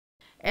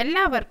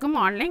എല്ലാവർക്കും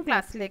ഓൺലൈൻ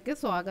ക്ലാസ്സിലേക്ക്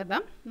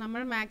സ്വാഗതം.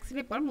 നമ്മൾ മാത്സിൽ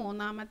ഇപ്പോൾ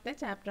മൂന്നാമത്തെ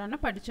ചാപ്റ്ററാണ്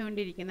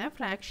പഠിച്ചുകൊണ്ടിരിക്കുന്നത്,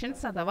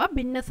 ഫ്രാക്ഷൻസ് അഥവാ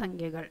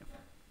ഭിന്നസംഖ്യകൾ.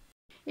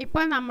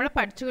 ഇപ്പോൾ നമ്മൾ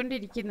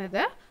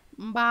പഠിച്ചുകൊണ്ടിരിക്കുന്നത്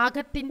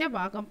ഭാഗത്തിൻ്റെ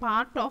ഭാഗം,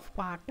 പാർട്ട് ഓഫ്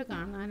പാർട്ട്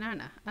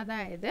കാണാനാണ്.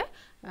 അതായത്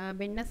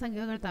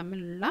ഭിന്നസംഖ്യകൾ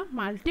തമ്മിലുള്ള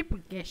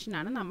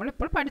മൾട്ടിപ്ലിക്കേഷനാണ്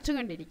നമ്മളിപ്പോൾ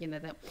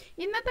പഠിച്ചുകൊണ്ടിരിക്കുന്നത്.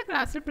 ഇന്നത്തെ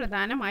ക്ലാസ്സിൽ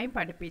പ്രധാനമായും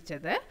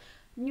പഠിപ്പിച്ചത്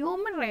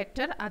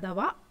ന്യൂമറേറ്റർ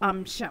അഥവാ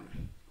അംശം,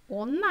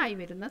 ഒന്നായി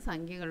വരുന്ന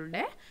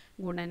സംഖ്യകളുടെ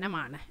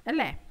ഗുണനമാണ്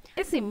അല്ലേ.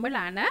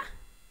 സിമ്പിളാണ്,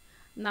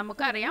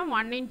 നമുക്കറിയാം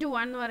 1 ×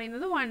 1 എന്ന്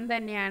പറയുന്നത് 1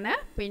 തന്നെയാണ്.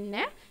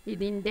 പിന്നെ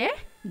ഇതിൻ്റെ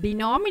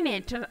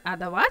ഡിനോമിനേറ്റർ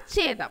അഥവാ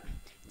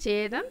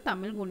ഛേദം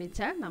തമ്മിൽ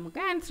ഗുണിച്ചാൽ നമുക്ക്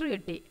ആൻസർ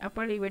കിട്ടി.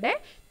 അപ്പോൾ ഇവിടെ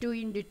 2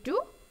 × 2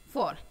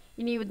 4.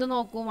 ഇനി ഇത്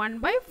നോക്കൂ,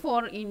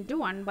 1/4 ×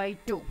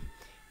 1/2.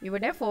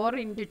 ഇവിടെ 4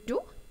 × 2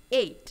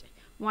 8.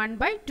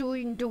 1/2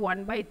 ×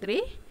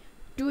 1/3.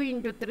 2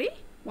 × 3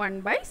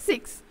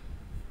 1/6.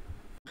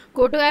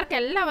 കൂട്ടുകാർക്ക്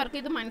എല്ലാവർക്കും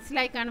ഇത്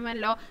മനസ്സിലായി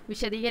കാണുമല്ലോ,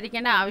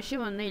 വിശദീകരിക്കേണ്ട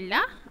ആവശ്യമൊന്നുമില്ല.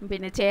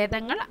 പിന്നെ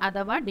ഛേദങ്ങൾ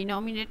അഥവാ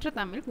ഡിനോമിനേറ്റർ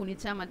തമ്മിൽ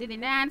ഗുണിച്ചാൽ മതി,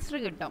 ഇതിൻ്റെ ആൻസർ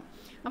കിട്ടും.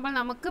 അപ്പോൾ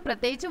നമുക്ക്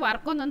പ്രത്യേകിച്ച്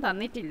വർക്കൊന്നും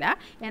തന്നിട്ടില്ല,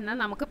 എന്നാൽ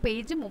നമുക്ക്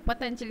പേജ്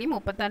 35ലും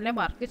 34ലും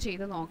വർക്ക്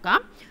ചെയ്ത് നോക്കാം.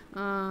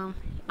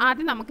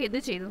 ആദ്യം നമുക്ക് ഇത്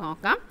ചെയ്ത്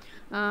നോക്കാം.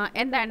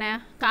 എന്താണ്?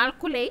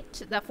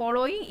 Calculate the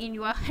following in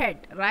your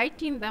head,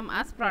 right in them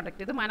as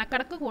product. ഇത്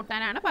മനക്കടക്ക്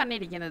കൂട്ടാനാണ്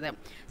പറഞ്ഞിരിക്കുന്നത്.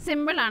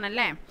 സിമ്പിൾ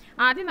ആണല്ലേ.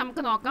 ആദ്യം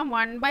നമുക്ക് നോക്കാം.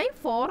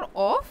 1/4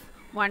 ഓഫ്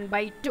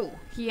 1/2.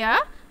 ഹിയർ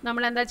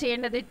നമ്മൾ എന്താ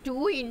ചെയ്യേണ്ടത്? 2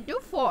 ×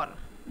 4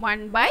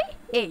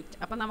 1/8.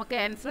 അപ്പോൾ നമുക്ക്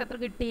ആൻസർ എത്ര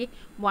കിട്ടി?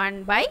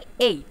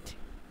 1/8.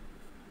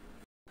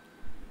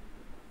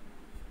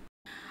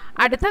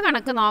 അടുത്ത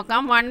കണക്ക്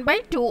നോക്കാം.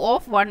 1/2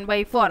 ഓഫ്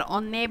 1/4.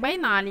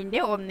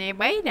 1/4ൻ്റെ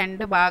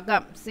 1/2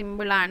 ഭാഗം.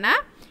 സിമ്പിളാണ്.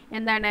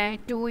 എന്താണ്?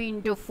 2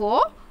 ×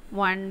 4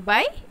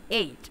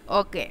 1/8.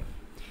 ഓക്കെ.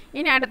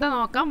 ഇനി അടുത്ത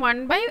നോക്കാം.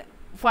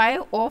 1/5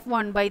 ഓഫ്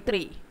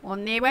 1/3.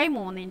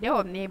 1/3ൻ്റെ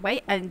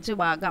 1/5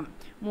 ഭാഗം.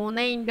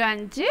 3 ×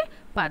 5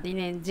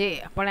 15.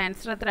 അപ്പോൾ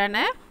ആൻസർ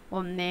എത്രയാണ്?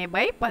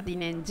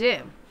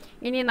 1/15.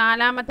 ഇനി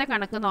നാലാമത്തെ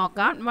കണക്ക്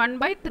നോക്കാം.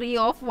 1/3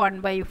 ഓഫ്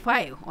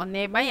 1/5.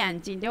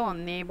 1/5ൻ്റെ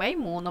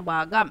 1/3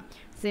 ഭാഗം.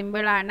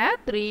 സിമ്പിളാണ്.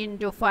 3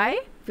 ×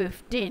 5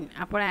 15.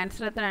 അപ്പോൾ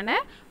ആൻസർ എത്രയാണ്?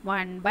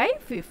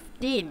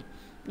 1/15.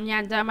 ഇനി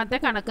അഞ്ചാമത്തെ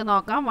കണക്ക്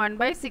നോക്കാം.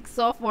 1/6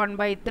 ഓഫ്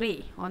 1/3.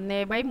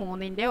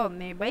 1/3ൻ്റെ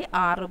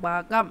 1/6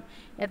 ഭാഗം.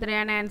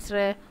 എത്രയാണ് ആൻസർ?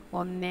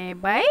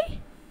 1/18.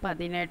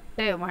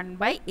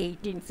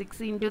 1/18. 6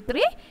 ×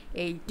 3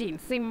 18.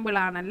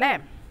 സിമ്പിളാണല്ലേ.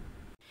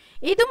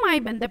 ഇതുമായി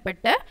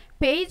ബന്ധപ്പെട്ട്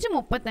പേജ്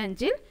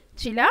 35ൽ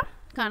ചില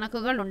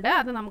കണക്കുകളുണ്ട്,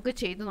 അത് നമുക്ക്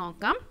ചെയ്തു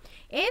നോക്കാം.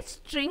 A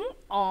string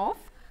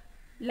of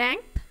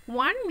length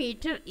 1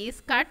 meter is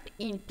cut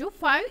into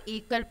 5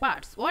 equal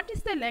parts. What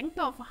is the length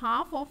of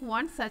half of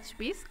one such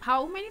piece? How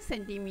many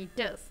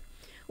centimeters?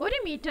 1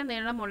 metre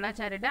നീളമുള്ള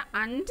ചരട്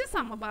 5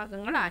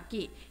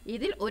 സമഭാഗങ്ങളാക്കി.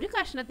 ഇതിൽ ഒരു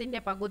കഷ്ണത്തിൻ്റെ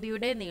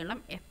പകുതിയുടെ നീളം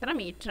എത്ര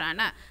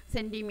മീറ്ററാണ്?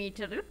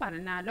 സെൻറ്റിമീറ്ററിൽ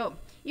പറഞ്ഞാലോ.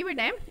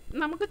 ഇവിടെ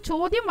നമുക്ക്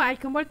ചോദ്യം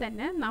വായിക്കുമ്പോൾ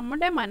തന്നെ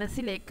നമ്മുടെ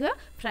മനസ്സിലേക്ക്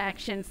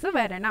ഫ്രാക്ഷൻസ്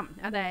വരണം.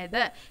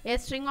 അതായത് A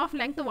string of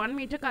length 1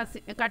 metre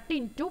cut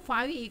in to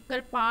 5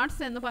 equal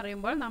parts എന്ന്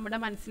പറയുമ്പോൾ നമ്മുടെ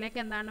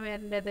മനസ്സിലേക്ക് എന്താണ്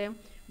വരേണ്ടത്?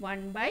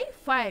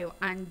 1/5,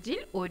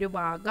 5ൽ ഒരു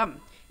ഭാഗം.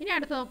 ഇനി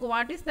അടുത്ത് നോക്കൂ.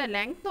 What is the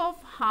length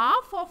of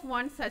half of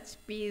one such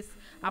piece?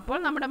 അപ്പോൾ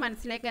നമ്മുടെ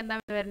മനസ്സിലേക്ക്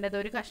എന്താണ് വരേണ്ടത്?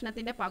 ഒരു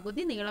കഷ്ണത്തിൻ്റെ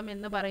പകുതി നീളം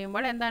എന്ന്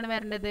പറയുമ്പോൾ എന്താണ്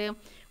വരേണ്ടത്?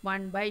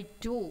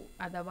 1/2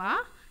 അഥവാ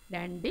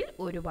 2ൽ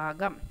ഒരു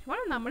ഭാഗം. അപ്പോൾ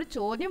നമ്മൾ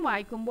ചോദ്യം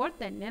വായിക്കുമ്പോൾ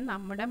തന്നെ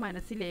നമ്മുടെ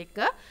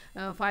മനസ്സിലേക്ക്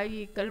 5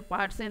 ഈക്വൽ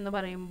പാർട്സ് എന്ന്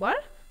പറയുമ്പോൾ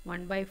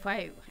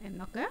 1/5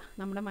 എന്നൊക്കെ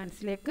നമ്മുടെ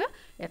മനസ്സിലേക്ക്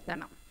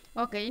എത്തണം.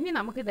 ഓക്കെ, ഇനി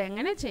നമുക്കിത്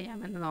എങ്ങനെ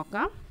ചെയ്യാമെന്ന്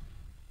നോക്കാം.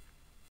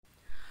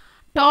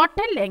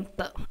 ടോട്ടൽ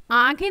ലെങ്ത്ത്,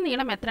 ആകെ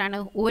നീളം എത്രയാണ്?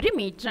 1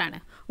 മീറ്ററാണ്.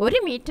 1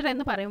 മീറ്റർ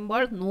എന്ന്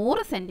പറയുമ്പോൾ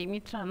 100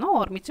 സെൻറ്റിമീറ്റർ ആണെന്ന്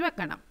ഓർമ്മിച്ച്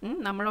വെക്കണം.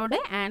 നമ്മളോട്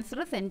ആൻസർ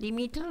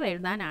സെൻറ്റിമീറ്ററിൽ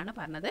എഴുതാനാണ്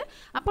പറഞ്ഞത്.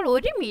 അപ്പോൾ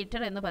 1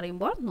 മീറ്റർ എന്ന്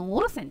പറയുമ്പോൾ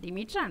 100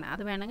 സെൻറ്റിമീറ്റർ ആണ്.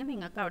 അത് വേണമെങ്കിൽ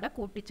നിങ്ങൾക്ക് അവിടെ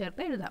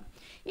കൂട്ടിച്ചേർത്ത് എഴുതാം.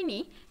 ഇനി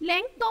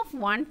ലെങ്ത് ഓഫ്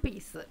 1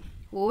 പീസ്,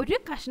 ഒരു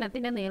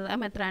കഷ്ണത്തിൻ്റെ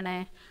നീളം എത്രയാണ്?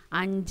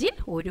 5ൽ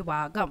ഒരു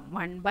ഭാഗം,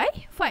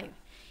 1/5.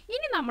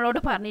 ഇനി നമ്മളോട്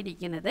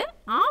പറഞ്ഞിരിക്കുന്നത്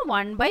ആ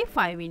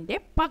 1/5ൻ്റെ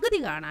പകുതി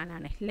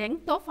കാണാനാണ്.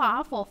 Length of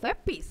half of A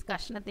piece,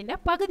 കഷ്ണത്തിൻ്റെ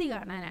പകുതി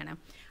കാണാനാണ്.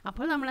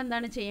 അപ്പോൾ നമ്മൾ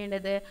എന്താണ്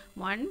ചെയ്യേണ്ടത്?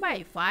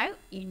 1/5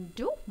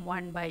 ×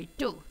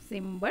 1/2.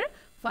 സിമ്പിൾ.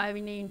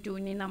 5നെ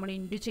 × നമ്മൾ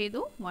ഇൻറ്റു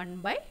ചെയ്തു,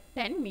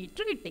 1/10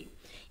 മീറ്റർ കിട്ടി.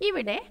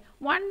 ഇവിടെ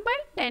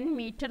 1/10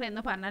 മീറ്റർ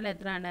എന്ന് പറഞ്ഞാൽ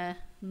എത്രയാണ്?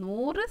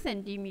 100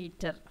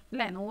 സെൻറ്റിമീറ്റർ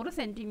അല്ലേ. 100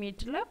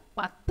 സെൻറ്റിമീറ്ററിൽ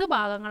 10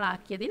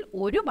 ഭാഗങ്ങളാക്കിയതിൽ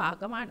ഒരു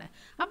ഭാഗമാണ്.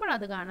 അപ്പോൾ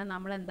അത് കാണാൻ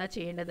നമ്മൾ എന്താ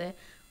ചെയ്യേണ്ടത്?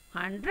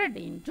 100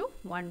 ×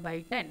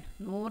 1/10.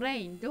 100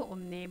 ×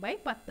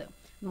 1/10.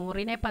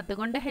 100നെ 10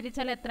 കൊണ്ട്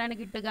ഹരിച്ചാൽ എത്രയാണ്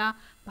കിട്ടുക?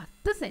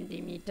 10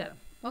 സെൻറ്റിമീറ്റർ.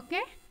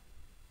 ഓക്കെ.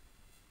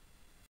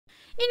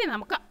 ഇനി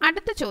നമുക്ക്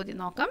അടുത്ത ചോദ്യം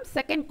നോക്കാം.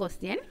 Second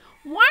question.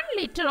 1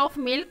 litre of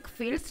milk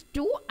fils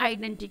 2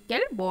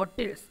 identical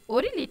bottles.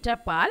 1 litre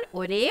പാൽ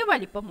ഒരേ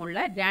വലിപ്പമുള്ള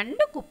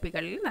 2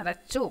 കുപ്പികളിൽ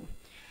നിറച്ചു.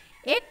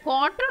 A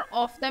quarter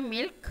of the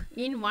milk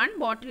in one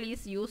bottle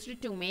is used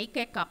to make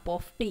a cup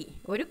of tea.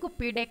 ഒരു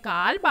കുപ്പിയുടെ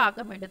 1/4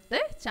 ഭാഗം എടുത്ത്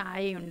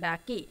ചായ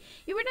ഉണ്ടാക്കി.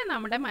 ഇവിടെ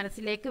നമ്മുടെ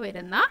മനസ്സിലേക്ക്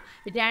വരുന്ന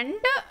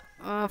 2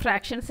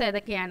 ഫ്രാക്ഷൻസ്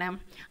ഏതൊക്കെയാണ്?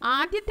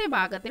 ആദ്യത്തെ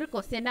ഭാഗത്തിൽ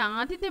ക്വസ്റ്റ്യൻ്റെ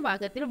ആദ്യത്തെ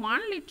ഭാഗത്തിൽ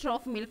 1 litre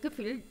of milk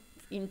fill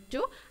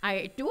into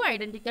 2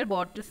 identical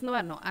bottles എന്ന്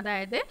പറഞ്ഞു.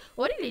 അതായത്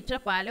 1 ലിറ്റർ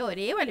പാല്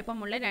ഒരേ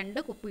വലിപ്പമുള്ള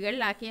 2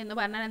 കുപ്പികളിലാക്കി എന്ന്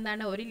പറഞ്ഞാൽ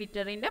എന്താണ്? 1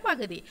 ലിറ്ററിൻ്റെ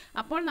പകുതി.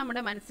 അപ്പോൾ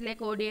നമ്മുടെ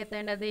മനസ്സിലേക്ക്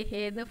ഓടിയെത്തേണ്ടത്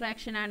ഏത്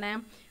ഫ്രാക്ഷനാണ്?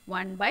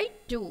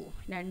 1/2,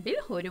 2ൽ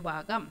 1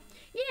 ഭാഗം.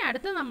 ഇനി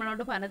അടുത്ത്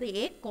നമ്മളോട് പറഞ്ഞത്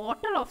A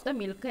quarter of the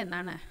milk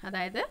എന്നാണ്.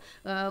 അതായത്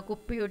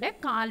കുപ്പിയുടെ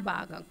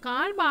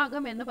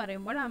കാൽഭാഗം എന്ന്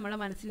പറയുമ്പോൾ നമ്മുടെ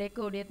മനസ്സിലേക്ക്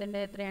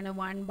ഓടിയെത്തേണ്ടത് എത്രയാണ്?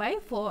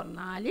 1/4,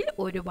 4ൽ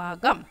 1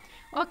 ഭാഗം.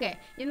 ഓക്കെ,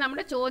 ഇനി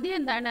നമ്മുടെ ചോദ്യം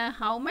എന്താണ്?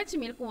 How much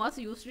milk was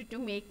used to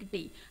make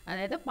tea?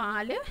 അതായത്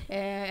പാല്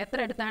എത്ര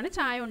എടുത്താണ്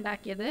ചായ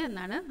ഉണ്ടാക്കിയത്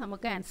എന്നാണ്.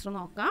 നമുക്ക് ആൻസർ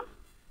നോക്കാം.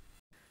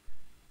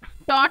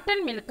 ടോട്ടൽ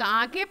മിൽക്ക്,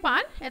 ആകെ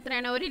പാൽ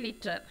എത്രയാണ്? 1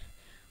 ലിറ്റർ.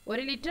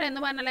 1 ലിറ്റർ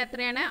എന്ന് പറഞ്ഞാൽ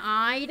എത്രയാണ്?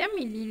 1000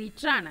 മില്ലി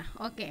ലിറ്റർ ആണ്.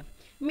 ഓക്കെ,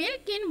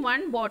 മിൽക്ക് ഇൻ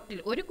 1 ബോട്ടിൽ,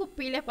 ഒരു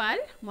കുപ്പിയിലെ പാൽ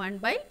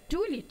 1/2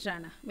 ലിറ്റർ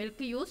ആണ്.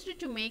 Milk used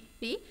to make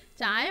tea,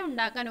 ചായ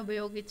ഉണ്ടാക്കാൻ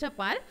ഉപയോഗിച്ച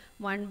പാൽ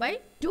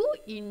 1/2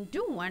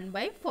 ഇൻറ്റു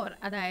 1/4,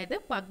 അതായത്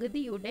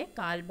പകുതിയുടെ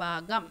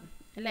കാൽഭാഗം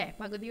അല്ലേ?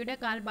 പകുതിയുടെ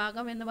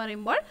കാൽഭാഗം എന്ന്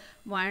പറയുമ്പോൾ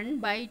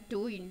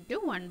 1/2 ഇൻറ്റു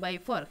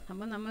 1/4.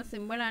 അപ്പോൾ നമ്മൾ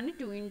സിമ്പിളാണ്.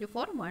 2 ഇൻറ്റു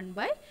 4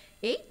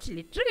 1/8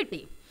 ലിറ്റർ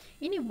കിട്ടി.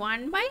 ഇനി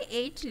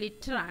 1/8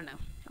 ലിറ്റർ ആണ്.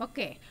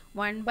 ഓക്കെ,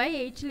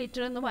 1/8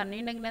 ലിറ്റർ എന്ന്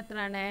പറഞ്ഞിട്ടുണ്ടെങ്കിൽ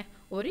എത്രയാണ്?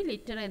 1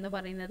 ലിറ്റർ എന്ന്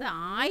പറയുന്നത്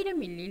 1000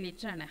 മില്ലി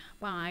ലിറ്റർ ആണ്.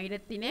 അപ്പോൾ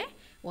 1000നെ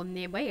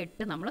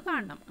 1/8 നമ്മൾ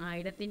കാണണം.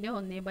 1000ൻ്റെ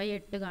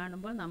 1/8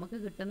 കാണുമ്പോൾ നമുക്ക്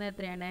കിട്ടുന്നത്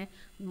എത്രയാണ്?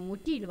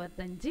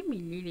 125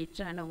 മില്ലി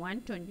ലിറ്റർ ആണ്.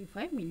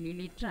 125 മില്ലി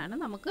ലിറ്റർ ആണ്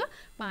നമുക്ക്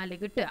പാല്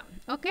കിട്ടുക.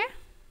 ഓക്കെ,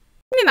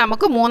 ഇനി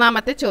നമുക്ക്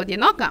മൂന്നാമത്തെ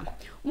ചോദ്യം നോക്കാം.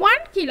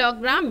 1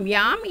 kilogram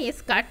yam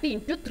is cut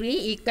into 3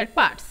 equal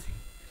parts.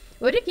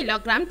 1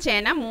 kilogram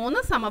ചേന 3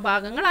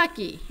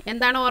 സമഭാഗങ്ങളാക്കി.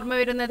 എന്താണ് ഓർമ്മ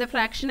വരുന്നത്?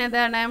 ഫ്രാക്ഷൻ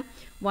ഏതാണ്?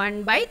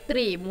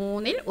 1/3,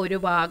 3ൽ 1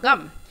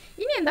 ഭാഗം.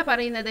 ഇനി എന്താ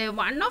പറയുന്നത്?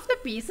 1 of the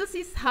pieces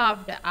is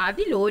halved,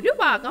 അതിൽ 1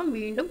 ഭാഗം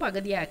വീണ്ടും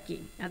പകുതിയാക്കി.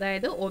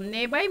 അതായത്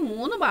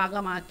 1/3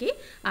 ഭാഗമാക്കി,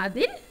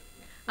 അതിൽ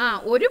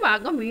 1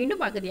 ഭാഗം വീണ്ടും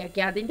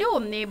പകുതിയാക്കി, അതിൻ്റെ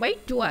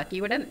 1/2 ആക്കി.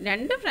 ഇവിടെ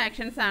 2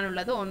 ഫ്രാക്ഷൻസ്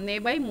ആണുള്ളത്,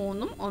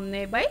 1/3ഉം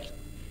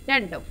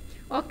 1/2.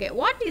 Okay,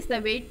 what is the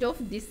weight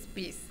of this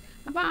piece?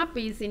 അപ്പോൾ ആ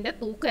പീസിൻ്റെ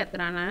തൂക്കം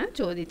എത്രയാണ്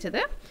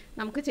ചോദിച്ചത്.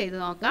 നമുക്ക് ചെയ്ത്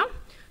നോക്കാം.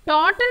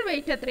 ടോട്ടൽ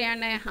വെയ്റ്റ്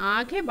എത്രയാണ്?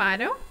 ആകെ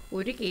ഭാരം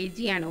 1 kg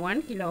ആണ്, 1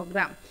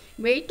 കിലോഗ്രാം.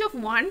 വെയ്റ്റ് ഓഫ്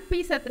 1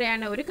 പീസ്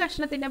എത്രയാണ്? ഒരു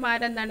കഷ്ണത്തിൻ്റെ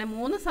ഭാരം എന്താണ്?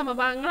 3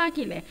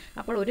 സമഭാഗങ്ങളാക്കിയില്ലേ?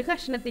 അപ്പോൾ ഒരു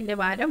കഷ്ണത്തിൻ്റെ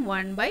ഭാരം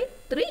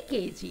 1/3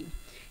 kg.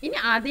 ഇനി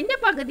അതിൻ്റെ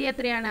പകുതി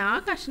എത്രയാണ്? ആ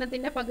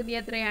കഷ്ണത്തിൻ്റെ പകുതി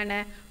എത്രയാണ്?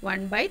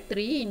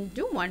 1/3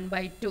 into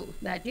 1/2,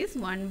 that is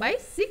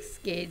 1/6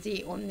 kg,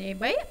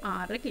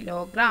 1/6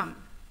 kilogram.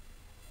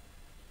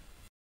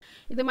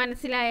 ഇത്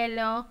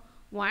മനസ്സിലായല്ലോ?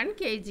 1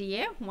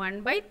 kgയെ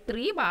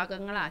 1/3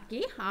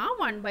 ഭാഗങ്ങളാക്കി, ആ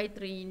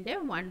 1/3ൻ്റെ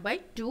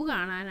 1/2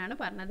 കാണാനാണ്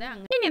പറഞ്ഞത്.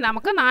 ഇനി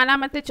നമുക്ക്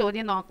നാലാമത്തെ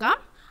ചോദ്യം നോക്കാം.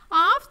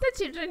 Half the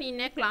children in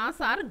A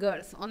class R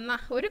girls.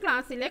 ഒരു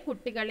ക്ലാസ്സിലെ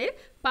കുട്ടികളിൽ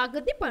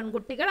പകുതി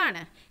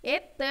പെൺകുട്ടികളാണ്. A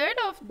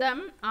third of them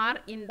are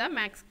in the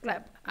maths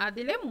club.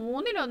 അതിൽ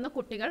 1/3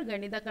 കുട്ടികൾ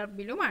ഗണിത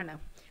ക്ലബിലുമാണ്.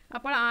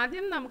 അപ്പോൾ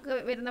ആദ്യം നമുക്ക്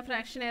വരുന്ന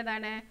ഫ്രാക്ഷൻ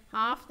ഏതാണ്?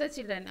 Half the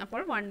children.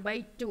 അപ്പോൾ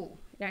 1/2,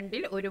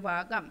 2ൽ 1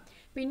 ഭാഗം.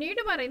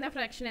 പിന്നീട് പറയുന്ന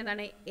ഫ്രാക്ഷൻ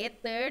ഏതാണ്? A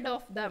third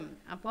of them.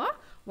 അപ്പോൾ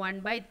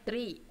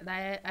 1/3,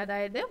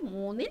 അതായത്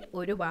 3ൽ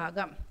 1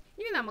 ഭാഗം.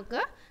 ഇനി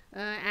നമുക്ക്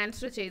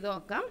ആൻസർ ചെയ്ത്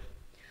നോക്കാം.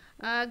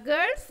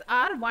 Girls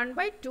are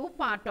 1/2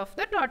 part of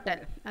the total.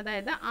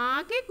 അതായത്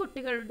ആകെ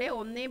കുട്ടികളുടെ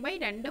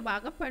 1/2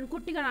 ഭാഗം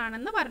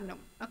പെൺകുട്ടികളാണെന്ന് പറഞ്ഞു.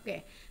 Okay,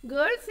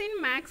 girls in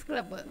maths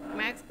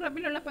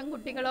ക്ലബിലുള്ള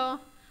പെൺകുട്ടികളോ?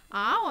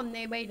 ആ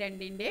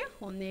 1/2ൻ്റെ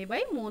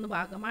 1/3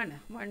 ഭാഗമാണ്.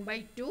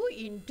 1/2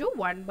 ഇൻറ്റു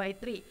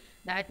 1/3,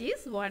 ദാറ്റ്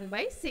ഈസ്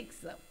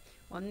 1/6.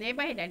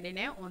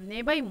 1/2നെ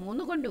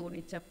 1/3 കൊണ്ട്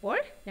ഗുണിച്ചപ്പോൾ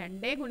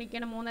 2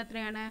 ഗുണിക്കണം 3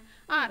 എത്രയാണ്?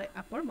 6.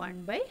 അപ്പോൾ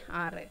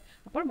 1/6.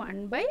 അപ്പോൾ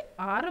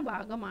 1/6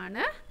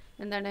 ഭാഗമാണ്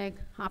എന്താണ്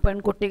ആ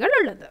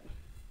പെൺകുട്ടികളുള്ളത്.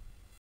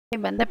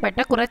 ബന്ധപ്പെട്ട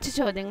കുറച്ച്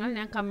ചോദ്യങ്ങൾ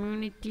ഞാൻ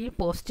കമ്മ്യൂണിറ്റിയിൽ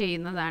പോസ്റ്റ്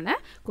ചെയ്യുന്നതാണ്.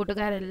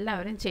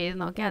 കൂട്ടുകാരെല്ലാവരും ചെയ്ത്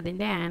നോക്കി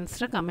അതിൻ്റെ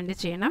ആൻസർ കമൻറ്റ്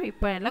ചെയ്യണം.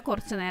 ഇപ്പോഴല്ല,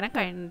 കുറച്ച് നേരം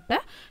കഴിഞ്ഞിട്ട്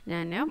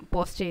ഞാൻ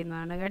പോസ്റ്റ്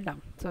ചെയ്യുന്നതാണ് കേട്ടോ.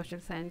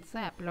 സോഷ്യൽ സയൻസ്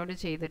അപ്ലോഡ്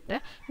ചെയ്തിട്ട്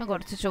ഞാൻ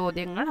കുറച്ച്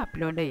ചോദ്യങ്ങൾ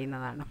അപ്ലോഡ്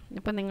ചെയ്യുന്നതാണ്.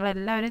 അപ്പോൾ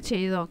നിങ്ങളെല്ലാവരും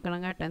ചെയ്ത് നോക്കണം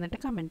കേട്ടോ, എന്നിട്ട്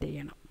കമൻറ്റ്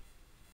ചെയ്യണം.